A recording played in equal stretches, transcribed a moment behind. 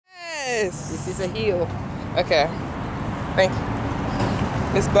this? This is a hill. Okay. Thank you.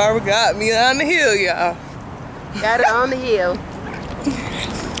 Miss Barbara got me on the hill, y'all. Got it on the hill.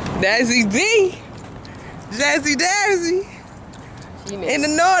 Dazzy D. Jazzy Dazzy. In the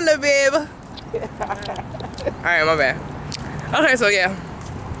Norla, baby. Alright, my bad. Okay, so yeah.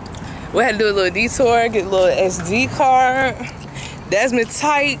 We had to do a little detour, get a little SD card. That's been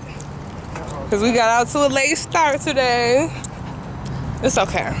tight. Because we got out to a late start today. It's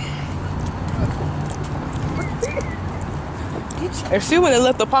okay. If she wouldn't have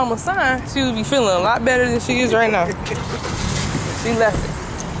left the Palmer sign, she would be feeling a lot better than she is right now. She left it.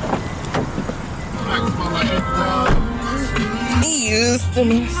 Used to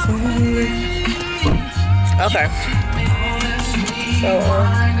me. Okay. So,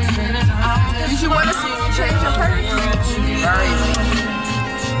 did you want to see me change your purse?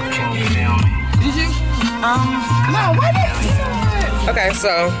 Did you? No, why didn't you? Okay,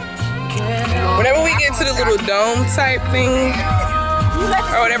 so whenever we get to the little dome type thing,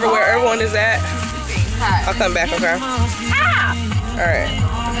 or whatever, where everyone is at, I'll come back, okay? Alright.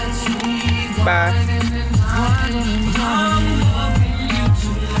 Bye.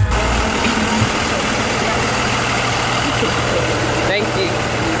 Thank you.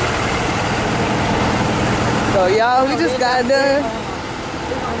 So y'all, we just got done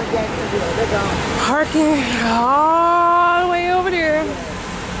parking all the way over there.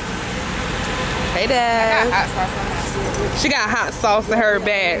 Hey, Dad. She got hot sauce in her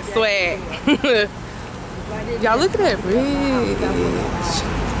bag. Swag. Y'all look at that bridge.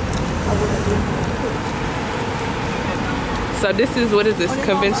 So this is, what is this?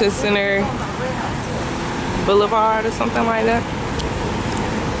 Convention Center Boulevard or something like that.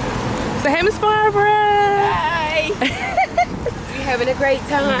 So hey, Miss Barbara. Hi. You having a great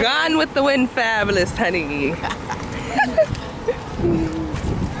time? Gone with the wind, fabulous, honey.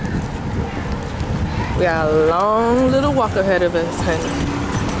 We got a long little walk ahead of us, honey.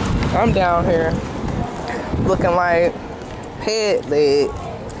 I'm down here looking like head leg.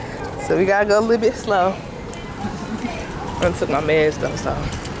 So we gotta go a little bit slow. I took my meds though, so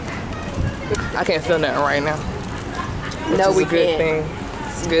I can't feel nothing right now. No, we good can't. Thing.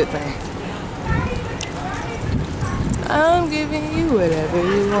 It's a good thing. I'm giving you whatever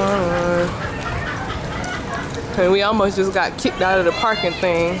you want. And we almost just got kicked out of the parking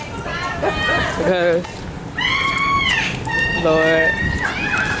thing because, Lord,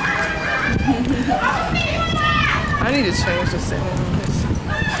 I need to change the setting on this.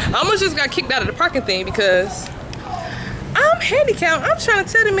 I almost just got kicked out of the parking thing because I'm handicapped. I'm trying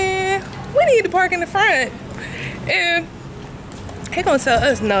to tell the man we need to park in the front, and he gonna tell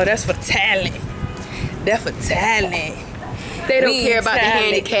us no, that's for talent. That's for talent. They don't care about the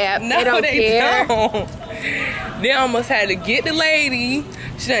handicap. No, they don't. They almost had to get the lady.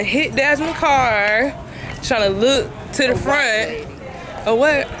 She done hit Desmond's car, trying to look to the front. A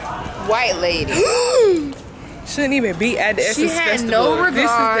what? White lady. Shouldn't even be at the Essence Festival. She had no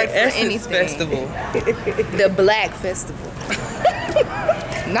regard for Essence anything. Festival. The Black Festival.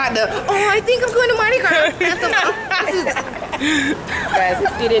 Not the, oh, I think I'm going to Mardi Gras Festival. Guys,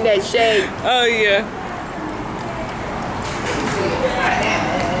 let's get in that shade. Oh, yeah.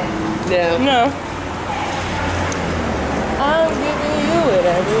 No. No. I'm giving you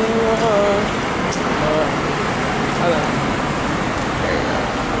whatever you want. Hold on. There you go.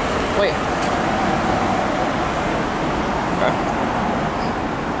 Wait.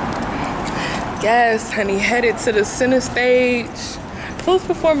 Yes, honey, headed to the center stage. Who's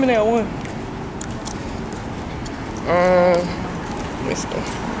performing that one? Let me see.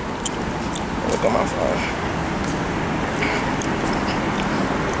 Look on my phone.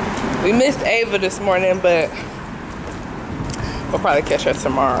 We missed Ava this morning, but we'll probably catch her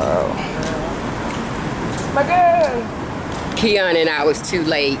tomorrow. My girl. Keon and I was too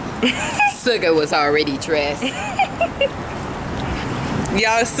late. Suga was already dressed.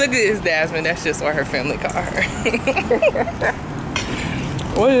 Y'all, Suga is Desmond. That's just what her family call her.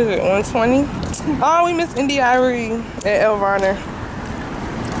 What is it, 120? Oh, we missed Indy Irie at El Varner.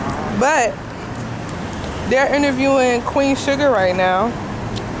 But they're interviewing Queen Sugar right now.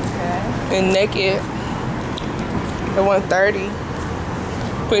 Okay. And Naked at 1:30.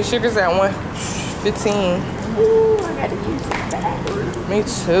 Queen Sugar's at 1:15. Ooh, I gotta use that. Me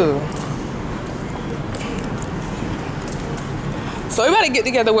too. So we about to get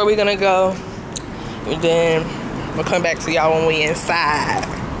together where we're gonna go, and then we'll come back to y'all when we inside.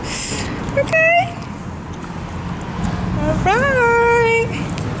 Okay. All right.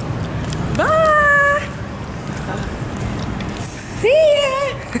 Bye. See ya.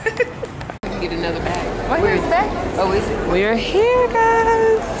 Get another bag. Where's the bag? Oh, is it? We're here,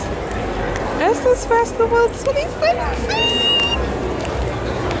 guys. Essence Festival 2016.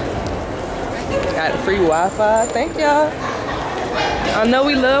 Got free Wi-Fi. Thank y'all. I know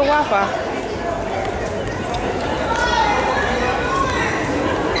we love Wi-Fi.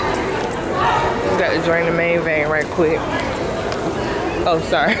 Got to drain the main vein right quick. Oh,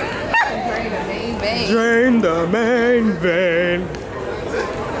 sorry. Drain the main vein. Drain the main vein.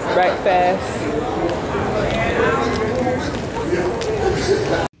 Right fast.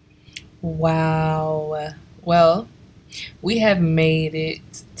 Wow. Well, we have made it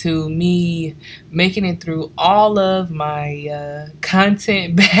to me making it through all of my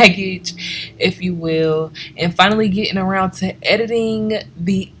content baggage, if you will, and finally getting around to editing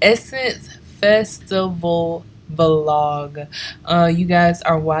the Essence Festival vlog. You guys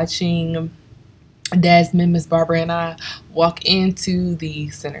are watching Desmond, Miss Barbara, and I walk into the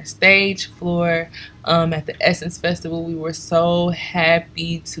center stage floor at the Essence Festival. We were so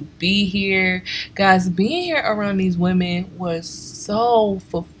happy to be here. Guys, being here around these women was so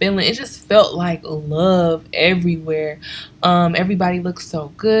fulfilling. It just felt like love everywhere. Everybody looked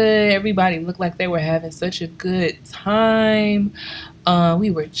so good. Everybody looked like they were having such a good time.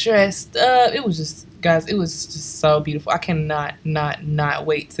 We were dressed up. It was just, guys, it was just so beautiful. I cannot not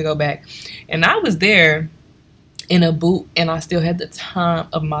wait to go back. And I was there in a boot and I still had the time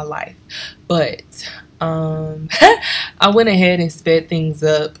of my life. But I went ahead and sped things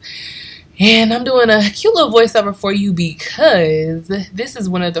up. And I'm doing a cute little voiceover for you because this is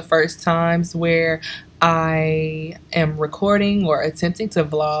one of the first times where I am recording or attempting to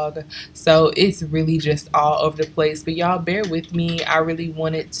vlog, so it's really just all over the place. But y'all bear with me. I really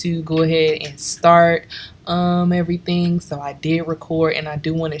wanted to go ahead and start everything, so I did record and I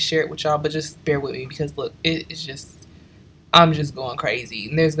do want to share it with y'all, but just bear with me because look, it's just, I'm just going crazy.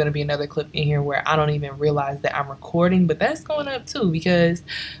 And there's going to be another clip in here where I don't even realize that I'm recording, but that's going up too because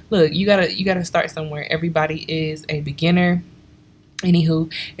look, you gotta start somewhere. Everybody is a beginner.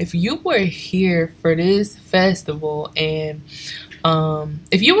 Anywho, if you were here for this festival and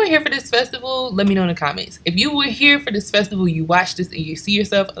if you were here for this festival, let me know in the comments. If you were here for this festival, you watched this and you see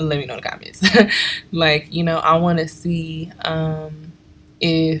yourself, let me know in the comments. Like, you know, I want to see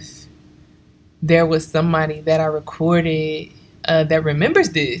if there was somebody that I recorded that remembers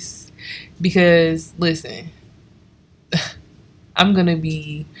this, because listen, I'm gonna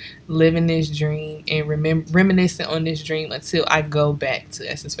be living this dream and reminiscing on this dream until I go back to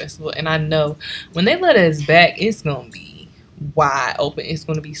Essence Festival. And I know when they let us back, it's gonna be wide open. It's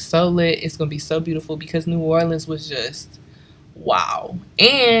gonna be so lit. It's gonna be so beautiful because New Orleans was just wow.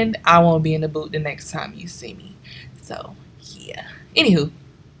 And I won't be in the boot the next time you see me. So yeah. Anywho,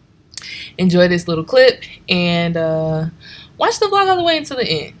 enjoy this little clip and watch the vlog all the way until the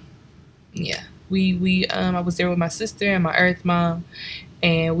end. Yeah. I was there with my sister and my earth mom,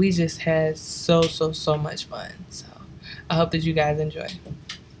 and we just had so much fun. So I hope that you guys enjoy.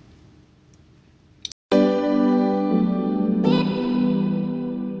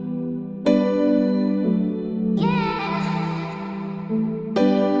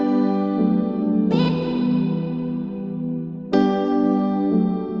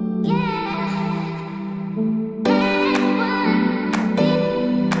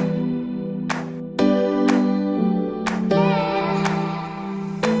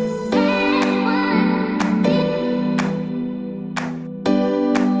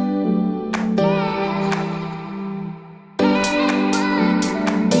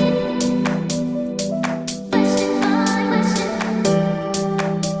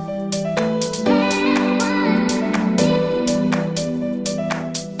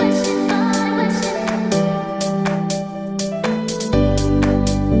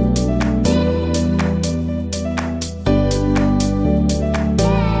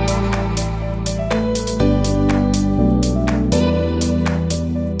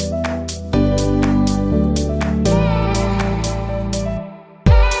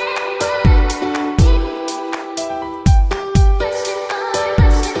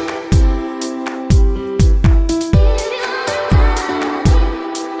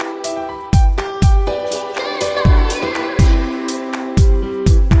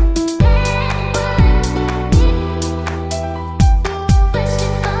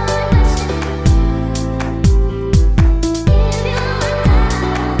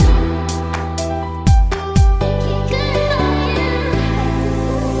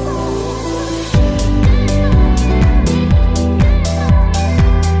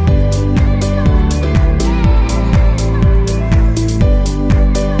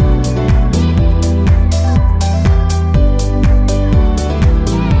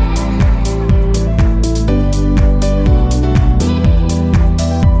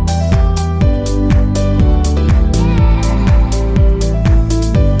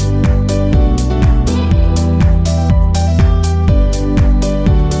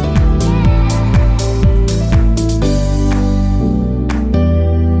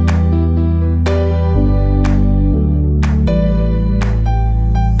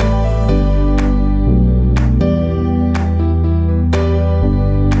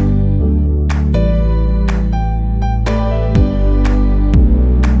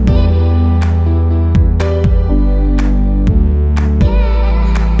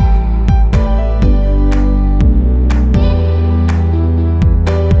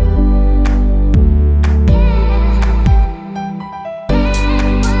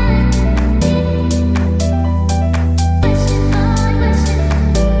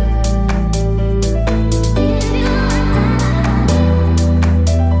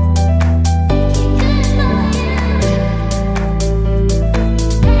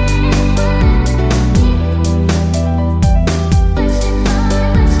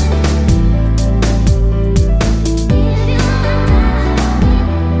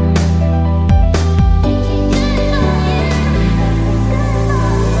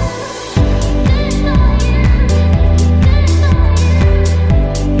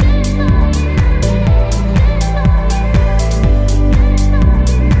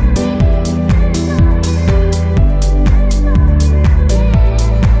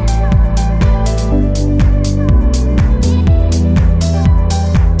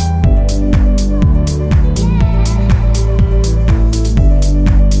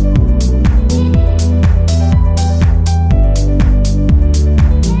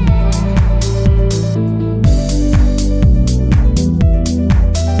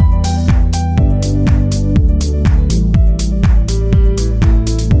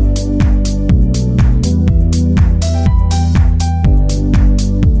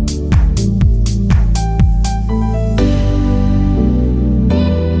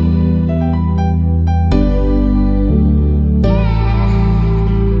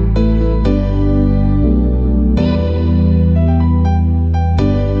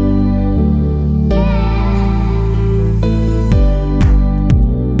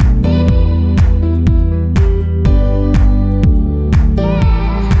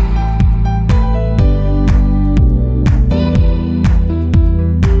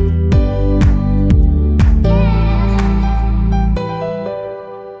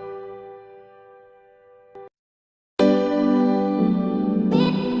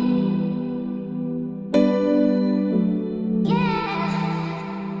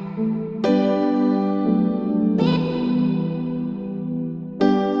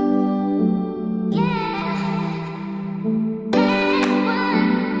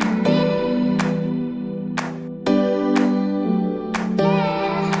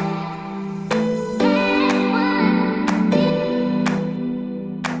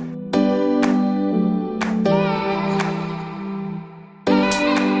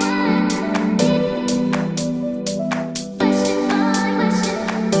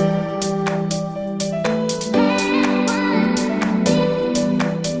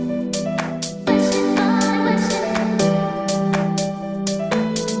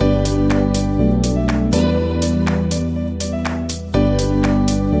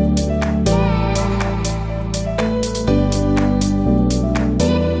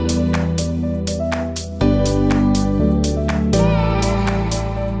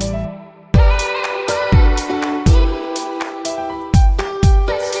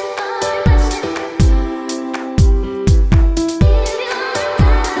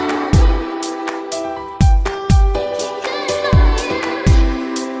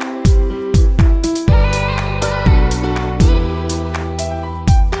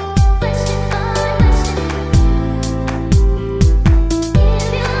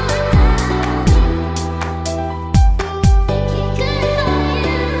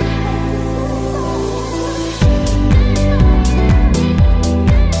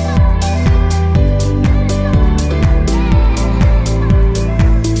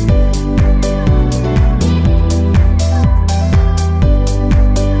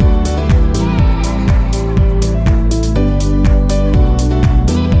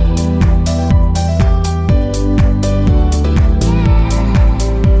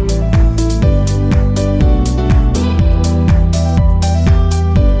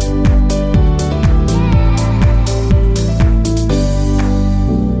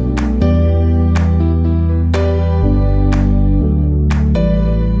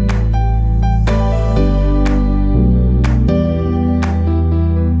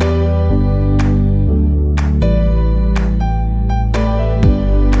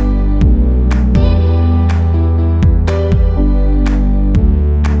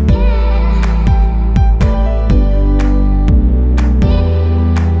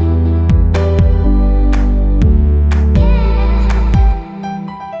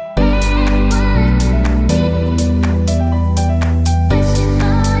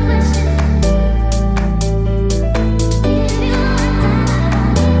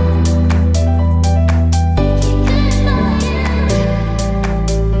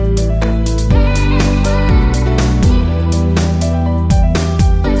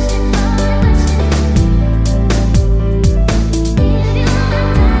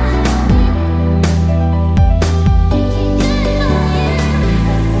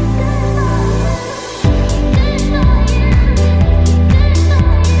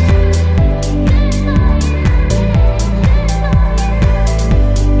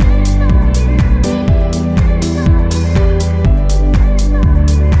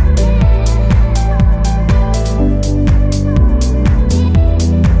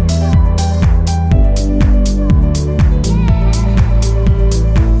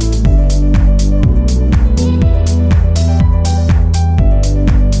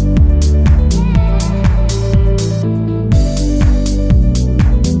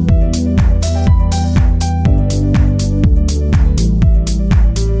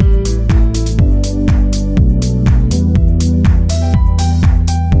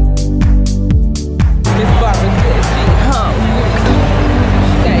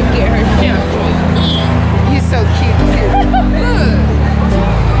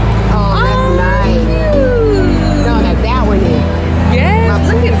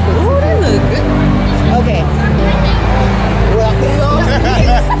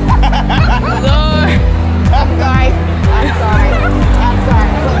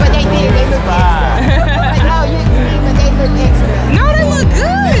 see it, they look extra. Like, oh, you can see, but they look extra. No, they look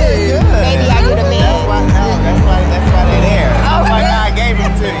good. Maybe I do the man. That's why they're there. That's why God gave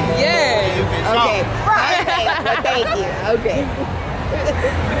them to you. Yeah. You can Okay. shop. Okay. Well, thank you. Okay.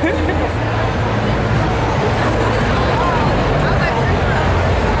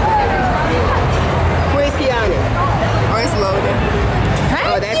 Where's Kiana? Oh, it's loaded.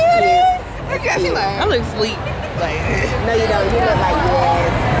 Oh, that's cute. Look at you like. I look sweet. Like, No, you don't. You look like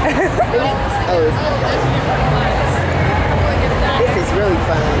yes. Oh, this is really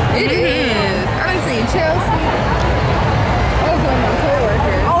fun. it is. I done seen Chelsea. That was one of my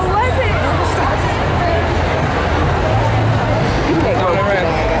coworkers. Oh, was it? You can go On the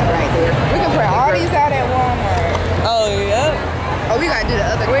right there. We can put all these out at Walmart. Oh, yep. Oh, we gotta do the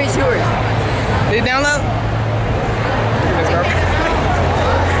other. Where's yours? Did it download?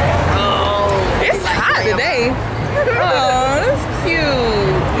 Oh, it's hot today. Oh, that's cute.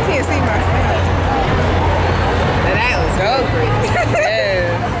 You can't see my son. That was So pretty.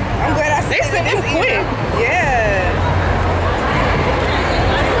 Yeah. I'm glad I They sent it quick. Yeah.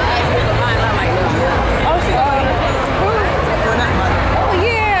 Oh, she Oh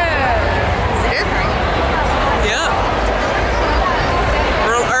yeah. Yep.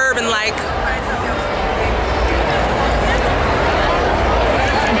 Real urban like.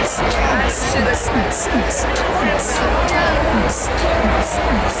 You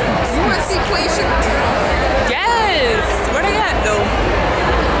want to see Queen Sugar? Yes. Where they at though?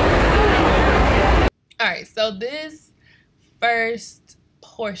 All right. So this first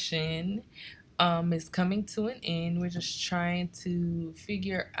portion is coming to an end. We're just trying to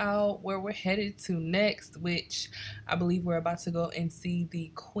figure out where we're headed to next, which I believe we're about to go and see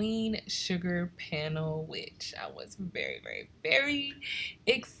the Queen Sugar panel, which I was very, very, very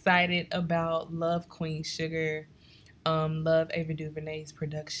excited about. Love Queen Sugar. Love Ava DuVernay's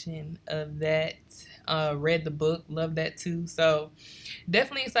production of that. Read the book, love that too. So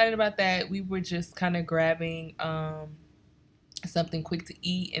definitely excited about that. We were just kind of grabbing something quick to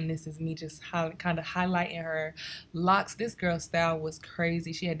eat, and this is me just kind of highlighting her locks. This girl's style was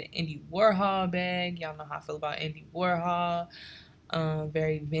crazy. She had the Andy Warhol bag. Y'all know how I feel about Andy Warhol.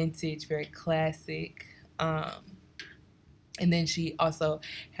 Very vintage, very classic. And then she also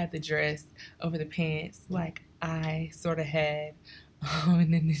had the dress over the pants like I sort of had.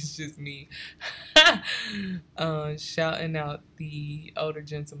 And then it's just me shouting out the older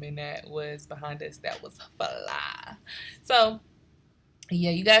gentleman that was behind us. That was fly. So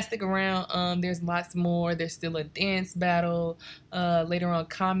yeah, you guys stick around. There's lots more. There's still a dance battle. Later on,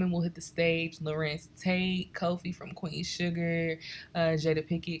 Common will hit the stage. Lorenz Tate, Kofi from Queen Sugar, Jada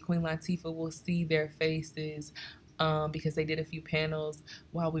Pinkett, Queen Latifah will see their faces because they did a few panels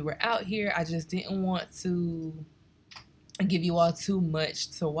while we were out here. I just didn't want to give you all too much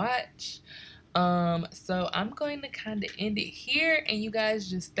to watch. So I'm going to kind of end it here, and you guys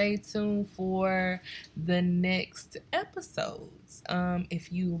just stay tuned for the next episodes.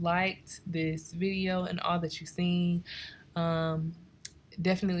 If you liked this video and all that you've seen,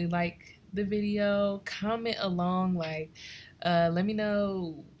 definitely like the video, comment along, like let me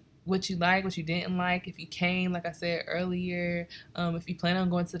know what you like, what you didn't like, if you came, like I said earlier, if you plan on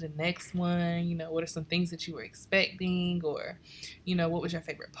going to the next one, you know, what are some things that you were expecting, or, you know, what was your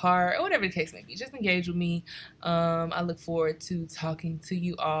favorite part, or whatever the case may be. Just engage with me. I look forward to talking to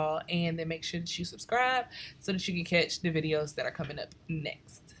you all, and then make sure that you subscribe so that you can catch the videos that are coming up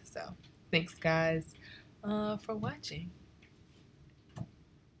next. So thanks guys for watching.